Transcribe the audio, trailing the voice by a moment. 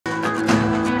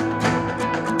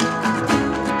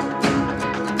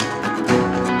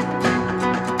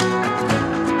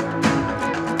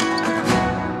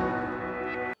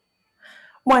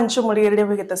mwancho mulirire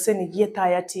bwegetaseni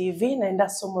gietaya TV na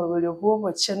ndasomo rwelyo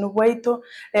bwo chenu bwaito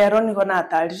rero nigo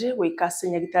natarire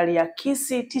gwikasenya gitari ya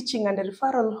Kisi Teaching and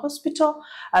Referral Hospital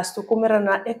astukumira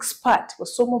na expert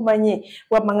gosomo manye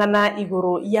wa mangana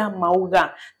iguru ya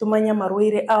mauga tumanya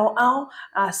marwire ao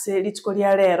ase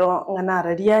litikolia rero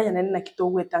nganararia yanene na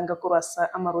kitogwetanga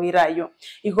kurasa amarwira ayo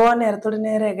igone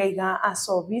retorinere iga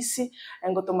asobisi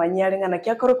ngo tumanyare ngana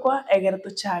kyakorokwa egereto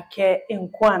chake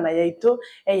enkwana yaito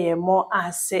eyemo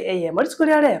ase eyemo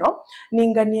litikolia rero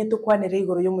ninganie tukwanere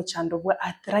iguru y'umuchando bwa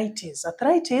arthritis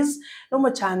no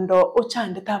muchando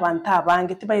ochandeta abantu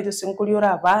abange tibayido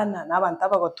sinkuriora abana n'abantu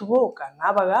abagatuboka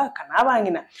n'abagaka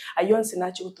n'abangina ayonse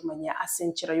nachi gutumanya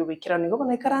asenchira yubikira nigo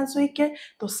bona ikaranzo ike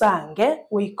tusange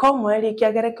wikomo eri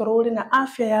kyagerekero uri na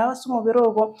afya yawe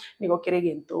sumubirogo nigo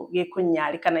keregento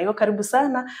gekunyari kana igo karibu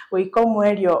sana wikomo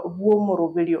eryo bwo mu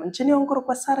rubilyo nchini ongoro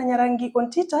kwa Sara Nyarangi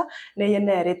Ontita neye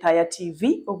nere Taya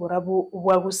TV oburabu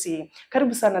bwagusi.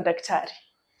 Karibu sana daktari.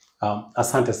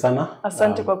 Asante sana.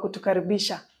 Asante kwa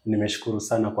kutukaribisha. Nimeshukuru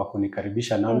sana kwa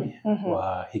kunikaribisha nami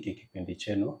kwa hiki kipindi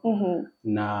chenu.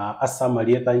 Na asa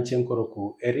Marieta Nchenkoro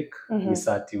ku Eric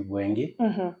Misati Bwengi.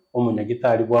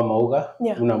 Umunyagitari bwa mauga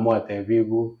unamwate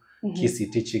vigu Kisi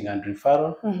Teaching and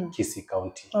Referral Kisi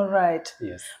County. All right.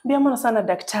 Yes. Biamona sana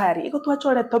daktari. Iko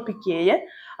tuachole topic yeye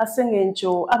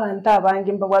asengencho abantu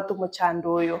abange mbagwatu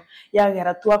muchando oyo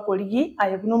yagera twakoligi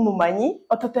ayebuno mumanyi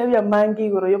otatebya mangi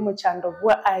igoro yo muchando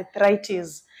bwa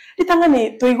arthritis litangane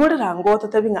toigorera ngo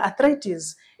totabinga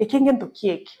arthritis ekinge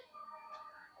ntokieke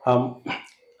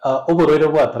oborore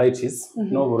bwa arthritis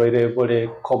no borore bore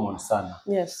common sana.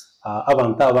 Yes.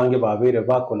 Abantu abange babere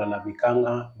bakola na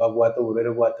bikanga bagwata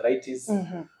oborore bwa arthritis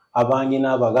abangi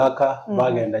n'abagaka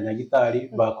bagenda nyagitari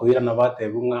bakoira na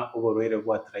batebunga oborore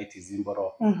bwa arthritis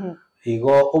imboro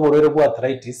igo oborore bwa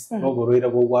arthritis no borore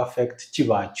bwo affect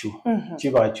chibachu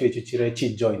echo chire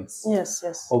chi joints.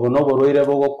 Yes. Obo no borore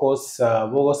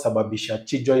bwo sababisha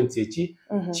chi joints echi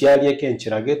chialie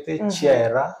kenchiragete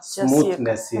chiera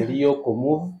smoothness iliyo ko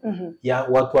move ya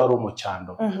watu aro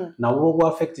mochando na bwo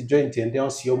affect joint ende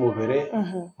onsi yo mubere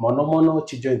mono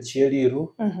chi joint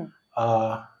chieriru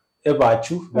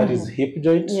ebachu, that is hip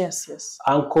joint,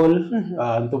 ankle,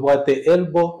 ntubwate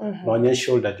elbow, nonye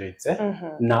shoulder joints,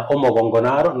 na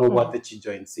omogongonaro, no bwate chi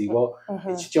joints, igo,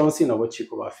 chichonsi no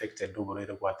bochiko affected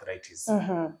oborore bwa arthritis.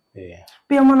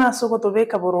 Pia mwana soko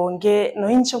tobeka boronge, no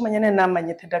incho manyane na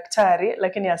manyete daktari,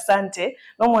 lakini asante,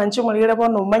 no mwancho mulire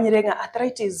bono manyirenga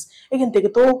arthritis, egente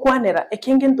geto kwanera,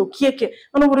 ekengento kieke,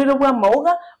 no borore bwa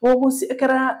mauga, bogusi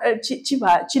ekara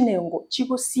chiba chinengo,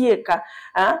 chigo sieka,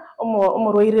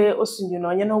 omoroire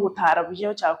osunjuno nyano gutara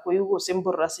byo cyakuyu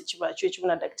semburra se kibacu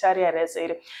cy'una daktari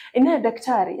yarezeire ina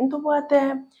daktari intobwate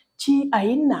chi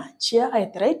aina chia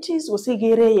arthritis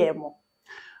usigereyemo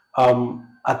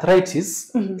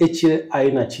arthritis echi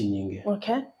aina chinyinge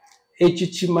echi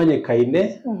chimanye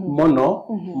kaine mono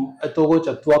atogo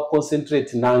cha tua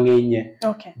concentrate nangenye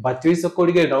but we so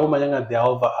kolige na umanyanga there are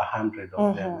over 100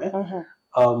 of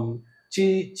them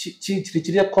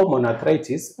chirichiria common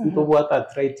arthritis ntobwata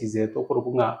arthritis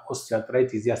etokurukunga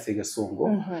osteoarthritis ya segesongo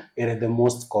ere the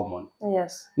most common.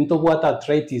 Ntobwata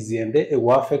arthritis ende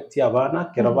ewa affect abana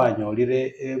kera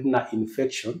banyorire na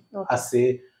infection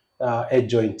ase a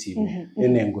joint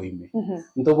enengo ime.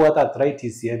 Ntobwata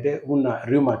arthritis ende una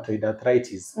rheumatoid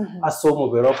arthritis aso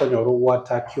mubero konyoro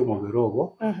wata kyo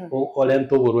muberogo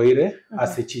olento borwire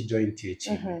ase chi joint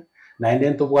echi. Na ende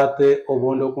ntobwate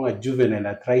obondo kunga juvenile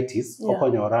arthritis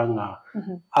okonyoranga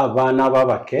abana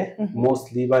babake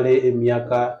mostly bale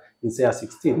emyaka inse ya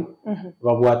 16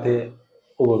 babwate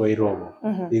oboroirobo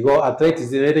igo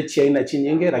arthritis ere chiaina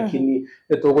chinyenge lakini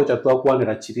etogo cha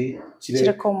twakwanira chiri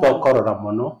tokorora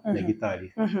mono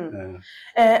negitari.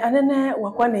 Anene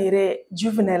wakwanire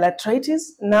juvenile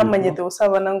arthritis na manyete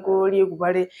usabana ngoli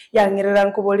gubare yangirira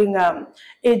nkubolinga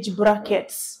age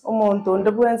brackets omonto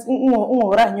ndebwenzi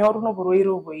ngora nyoru no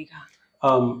boroirobo iga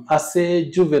ase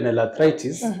juvenile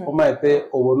arthritis omaete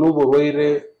obono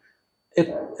boroire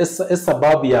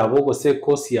sababu yabo gose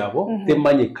kosi yabo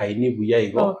temanye kaini buya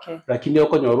igo lakini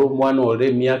okonyoro mwana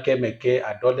ore myaka emeke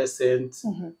adolescent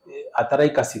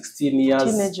ataraika 16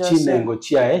 years chinengo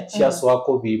chiae chiaso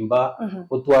akobimba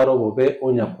otwaro bobe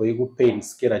onyako igu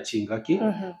pains kera chingaki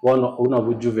wono una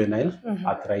bu juvenile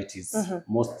arthritis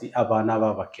most abana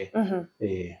babake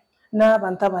na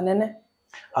abantu abanene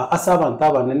asa abantu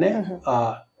abanene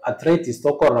arthritis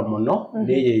tokora mono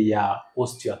neye ya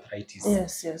osteoarthritis.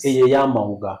 Eye ya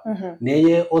mauga.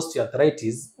 Neye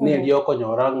osteoarthritis neliyo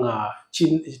konyoranga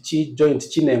chi joint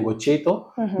chinengo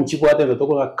cheto nchibwate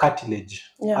vetoko cartilage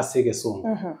asege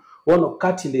songo. wono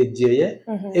cartilage ye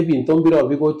ebintu mbiro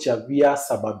bigocha bya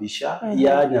sababisha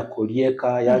ya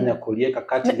nyakolieka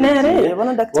cartilage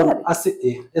wono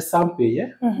ase example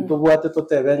ye tubwate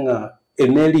totebenga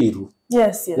eneliru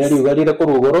neliru galire ko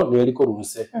rugoro neli ko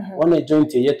runse wono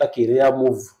joint ye takire ya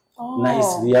move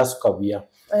nice ya sukabia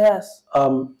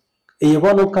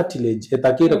Eyono cartilage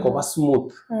etakire koba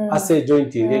smooth ase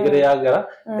joint yegere yagera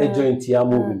joint ya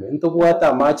movement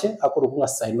ntobwata mache akurukunga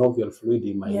synovial fluid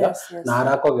imaiga na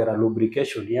arakogera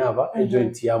lubrication yaba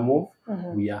joint ya move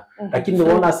buya lakini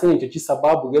wona ase icyo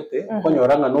kisababu gete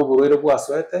konyoranga n'oburwere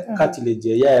bwaswete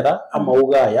cartilage yaera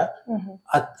amaugaya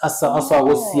asa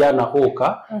gosiana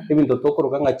oka ebintu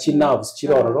tokorukanga chi nerves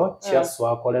chirororo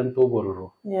chiaswa kole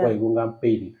ntobororo waigunga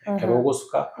pain kero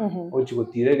gosuka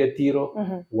ochigotire getiro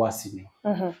wasini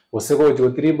osego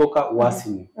ochigotiriboka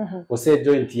wasini ose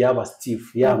joint yaba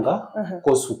stiff yanga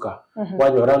kosuka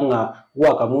wanyoranga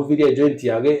wakamuvirie joint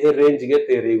yage range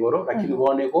getere igoro lakini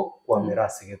bonego kwa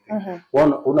merase gete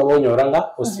una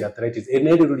bonyoranga osteoarthritis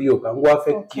eneri rurioka ngo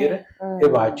affect kire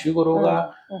ebachu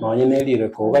igoroga nonye nerire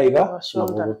ko gaiga no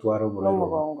gutwara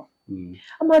umurongo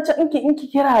amacha inki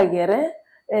kiragere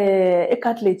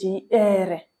cartilage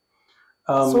ere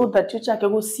so that you chake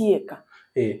gusieka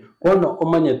kono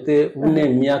omanyete bune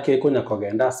myaka ekonya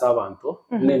kogenda sabantu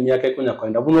bune myaka ekonya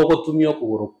kwenda buno gotumio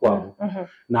kuguru kwabo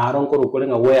na aronko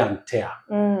rukolenga wear and tear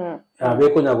abe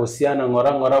konya gosiana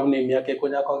ngora bune myaka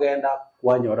ekonya kogenda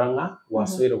kwanyoranga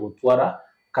waswire gutwara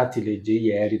cartilage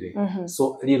yerire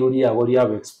so liruri yago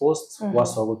lyaba exposed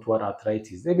waswa gutwara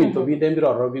arthritis ebintu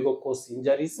bindembira robigo cause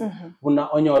injuries buna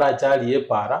onyora jali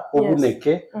epara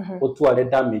obuneke otware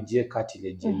damage ye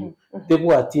cartilage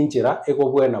tebu atinjira ego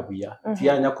bwena buya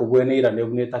tianya ko bweneira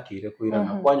nebunetakire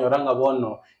kuirana kwanyoranga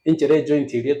bono injere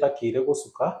joint iri etakire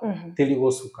gusuka teri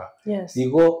gusuka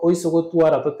digo oiso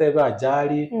gutwara toteba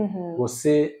ajali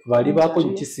gose bari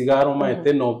bakonyikisigaro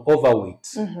maete no overweight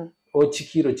o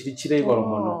chikiro chiri chire igoro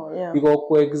mono bigo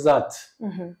ko exact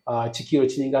chikiro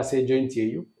chininga se joint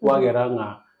yeyu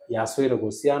wageranga yaswire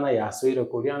gosiana yaswire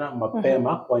kuriana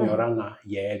mapema kwanyoranga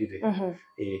yerire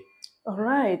all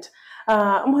right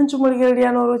mwanju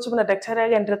muligeria no rochi buna daktari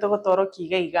agendera togotoro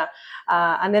kigaiga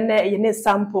anene yene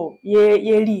sample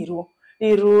ye liru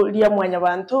lya mwanya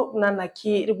bantu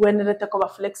nanaki rigwenerete ko ba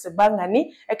flexible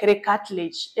ngani ekere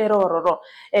cartilage erororo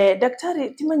daktari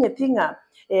timanye tinga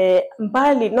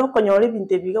mbali no konyora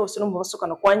ibintu biga usino mubasoka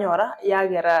no kwanyora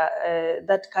yagera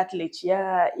that cartilage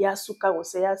ya suka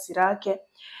gose ya sirake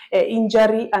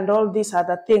injury and all these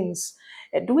other things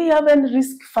do we have any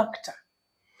risk factor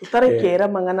utarekera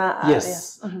mangana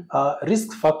yes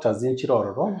risk factors in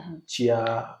chirororo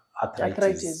chia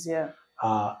arthritis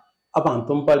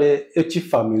abantu mbale echi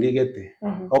family gete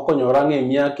okonyoranga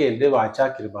emyaka ende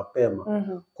bachakire bapema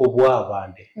kubwa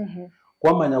abande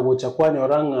kwamanya gocha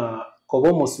kwanyoranga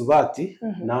kobo musubati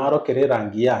na arokere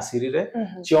rangi ya sirire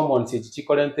chiomonse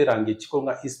chikorente rangi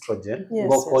chikonga estrogen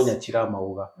ngokonya chirama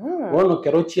uga wono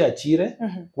kero chiachire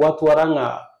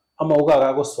kwatwaranga amauga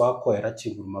gagoswa kwera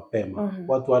chinguru mapema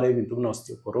watwara ibintu na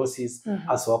osteoporosis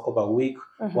aswako ba weak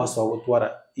waswa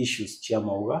gutwara issues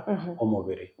chiamauga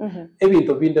omubere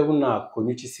ebintu binde buna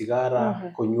konyuchi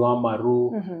sigara konywa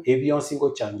maru ebyonsi ngo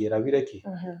changira bireki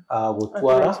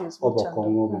gutwara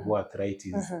obokongo bwa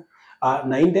arthritis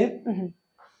nainde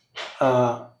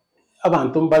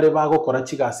abantu mbale bagokora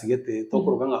kigasigete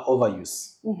tokuruganga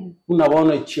overuse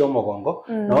unabona ichio mogongo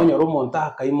naonyora umuntu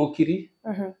akayimukiri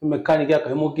mekaniki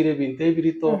akayimukire binte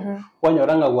ebirito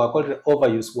wanyoranga gwakorire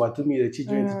overuse watumire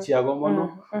chijoint chiago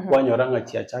mono wanyoranga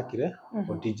chiachakire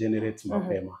o degenerate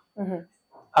mapema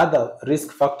other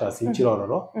risk factors in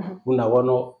chirororo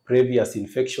unabona previous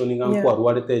infection ngankwa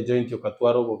rwarete joint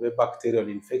okatwaro bobe bacterial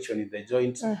infection in the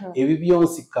joint ebi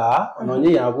byonsika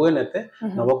nonye yabwenete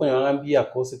nabakonyanga mbia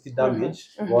cause damage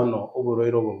bono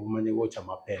oburoiro bobumanye gocha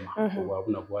mapema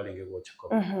obwabuna bwalenge gocha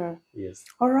ko yes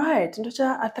all right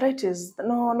ndocha arthritis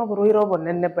no buroiro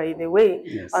bonene by the way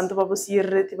antu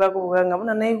babusirreti bagubanga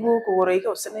muna naigo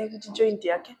kugoroika usenaigo joint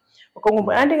yake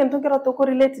okongumba andi ngentokero to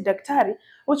correlate daktari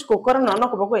uchikokora nana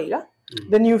kubakwega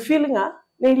then you feeling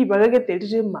neli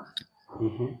bagagetelirima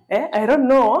I don't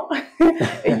know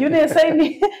you know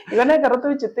sign igana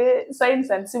karoto chete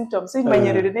signs and symptoms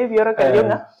imanyerere ne biora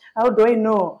kalionga how do I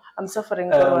know I'm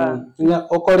suffering from nga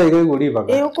okorege guliba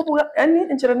okubuga ani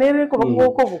encheranere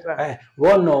kubakubuga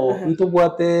wono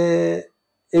ntubwate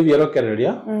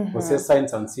ebyerokereria gose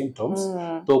signs and symptoms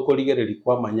tokoligereri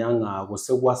kwa manyanga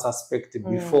gose gwa suspect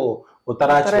before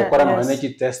utarachi gukora no ne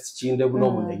test chinde buno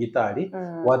munyagitari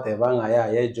wateba nga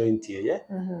ya joint ye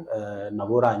na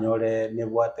buranyore ne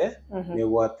bwate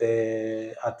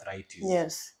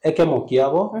arthritis eke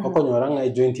mokiabo okonyora nga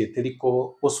joint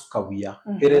eteriko osukabuya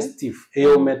restive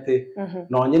eyomete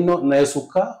no nyino na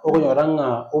esuka okonyora nga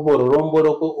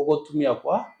obororomboro ogotumia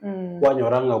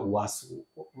kwanyora nga gwasu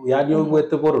yani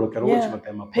obwete bororokero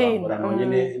gochimotema kwa no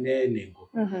nyine nengo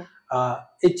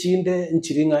echinde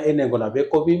nchiringa enengo na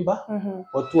beko bimba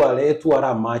otware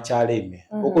etwara machareme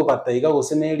uko bataiga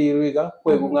gusene liruiga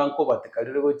kwegunga nko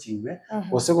batekarire go chime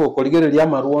ose go korigereria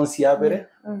maruonsi abere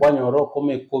wanyoro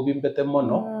kome kobimbete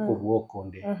mono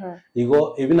kubuokonde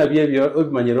igo ebina byebyo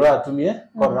obimanyero atumie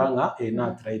koranga ena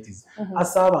arthritis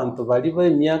asa abantu bali ba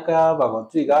myaka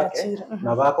bagotwigake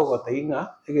na bako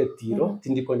gotainga egetiro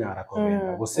tindiko nyara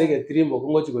kobenda gusege tirimbo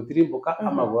kungo chigotirimboka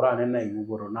amaborane na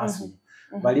igugoro nasu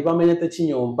bali bamenyete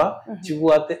chinyomba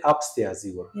chibuate upstairs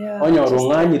igoro onyoro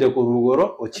nganyire ku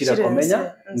rugoro ochira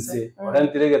komenya nse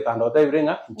orantirege tando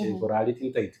tabirenga nchigorali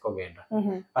tintaiti kogenda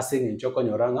asenge nchoko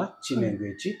nyoranga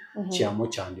chinengechi chiamo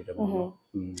chandire muno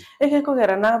eke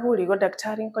kogera nabuli go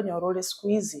daktari nkonyorole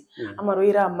squeeze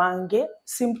amaroira mange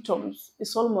symptoms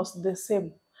is almost the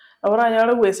same.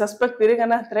 Ahora we suspect the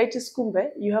arthritis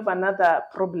kumbe you have another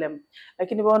problem.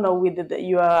 Lakini bona with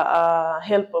your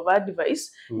help of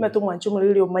advice metumwa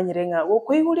nchumulili omanyirenga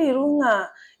wokwiguli irunga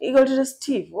igolire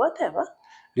Steve whatever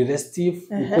restive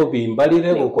uko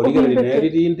bimbalire gokorigere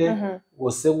nerinde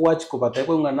wose watch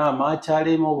kubatekwe nga na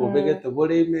macharemo bobegete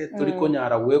boleme tuliko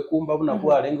nyara wekumba buna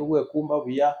bwarenge wekumba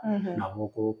buya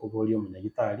naboko kuboli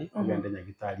omunyagitari ogende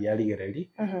nyagitari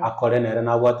yaligereri akore nere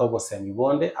nabwato bosemi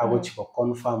bonde agochiko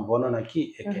confirm bono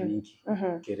naki ekeninki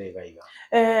keregaiga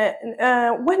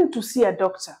when to see a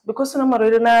doctor because na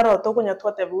marore na roto kunya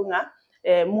twatebunga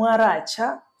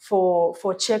mwaracha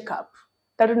for check up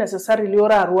that necessarily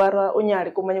ora arwara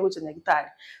onyari kumanya kuchanya gitari.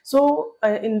 So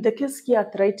in the case of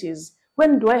arthritis,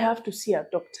 when do I have to see a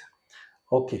doctor?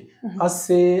 Okay. As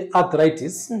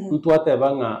arthritis mtu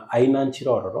atebanga aina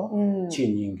nchirororo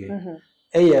chinyinge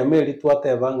eyemeli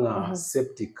twatebanga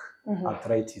septic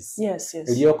arthritis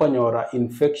iliyo konyora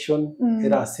infection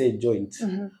era se joint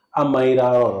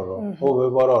amaira rororo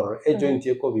obebororo joint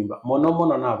yeko bimba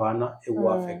mono na abana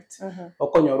ego affect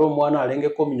okonyora omwana alenge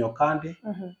kominyo kandi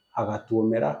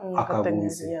agatuomera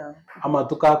akagunze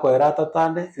amatuka akoera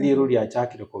atatande liru lya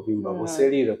chakire kobimba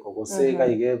goserire kogosega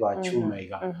ige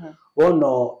bachumeiga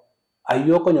bono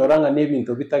ayoko nyoranga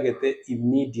nebintu bitagete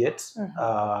immediate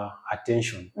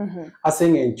attention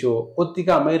asengencho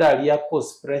otiga maira ali ya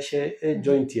cause pressure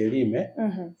joint elime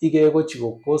igego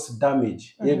chigo cause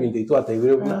damage yebintu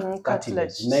itwatebire buna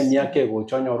cartilage na myake go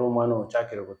chonyoro mwana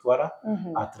ochakire gutwara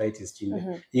arthritis chinde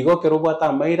igo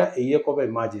kerobwata maira eyeko be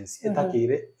emergency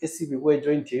etakire esibigwe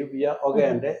joint ebya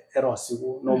ogende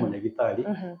erosigu no munyagitari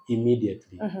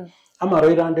immediately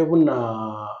amaroirande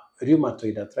buna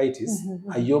rheumatoid arthritis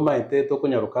ayoma eteto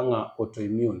konyarukanga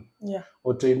autoimmune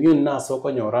autoimmune naso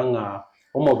konyoranga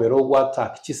omobero gwa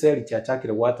attack chiseli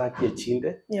chachakire gwa attack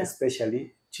echinde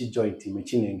especially chi joint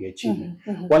mechinenge chinde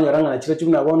wanyoranga na chile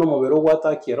chimuna bono omobero gwa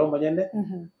attack ero manyende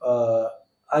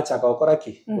achaka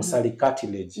okoraki osali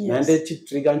cartilage nande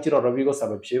chitriga nchiroro bigo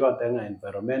sababishe batenga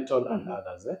environmental and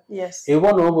others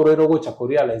ebono oborero gocha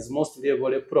realize mostly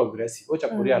ebole progressive gocha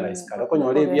realize kala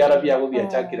konyore byara byago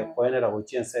byachakire koenera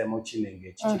gochense mo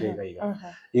chinenge chichirega iga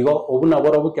igo obuna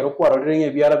boro bukero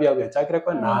kwarorenge byara byago byachakire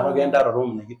ko naro genda roro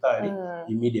mu gitari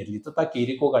immediately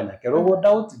tutakiri koganya kero go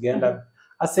doubt genda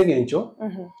asegencho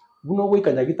buno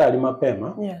gwikanya gitari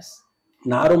mapema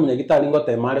naro munyagitari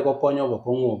ngote mare gokonyo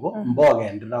bokongubo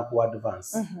mbogendera ku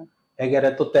advance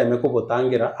egere tuteme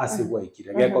kubutangira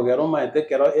asigwaikire gekogero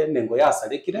maetekero enengo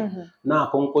yasarekire na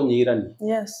konkonyirani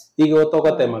igo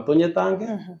togotema tonyetange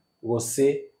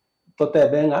gose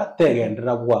totebenga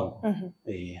tegendera bwangu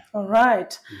all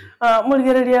right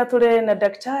muligereria tule na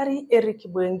daktari Eric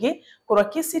Bwengi kura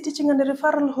Kisii Teaching and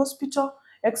Referral Hospital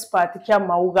expert kya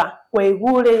mauga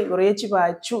kwegure gorechi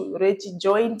bachu gorechi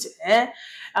joint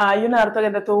yuna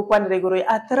artogenda to kwanire gore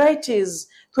arthritis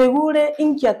twegure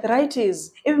inki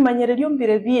arthritis ebimanyere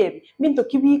lyombire biebi minto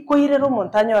kibikoirero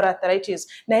montaña ora arthritis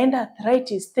naenda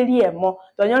arthritis teriemo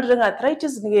tonyorere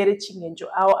arthritis nigere chingenjo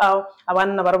au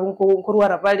abana barabunko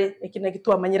kurwara bale ekina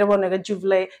kitwa manyere bonega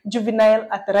juvenile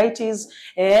arthritis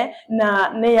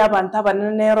na ne yabanta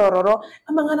abana nerororo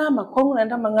amangana amakongo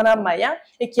nenda amangana maya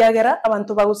ekiagera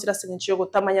abantu bagusira singenjo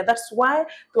gutamanya. That's why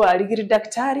to aligiri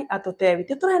daktari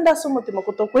atotebite turenda somo timo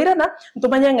kutokwirana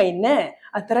ntumanya ngaine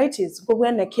arthritis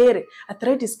kobwene kere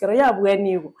arthritis kero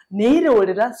yabwenigo neire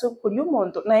orera so kuri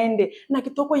umuntu naende na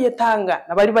kitoko yetanga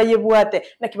na bali bayebwate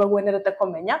na kibagwenerete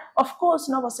komenya of course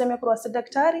no baseme kuri ase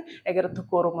daktari egera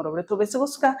tukoro murobure tubese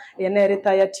gusuka ya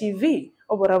nereta ya TV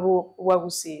oborabo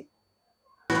bwagusi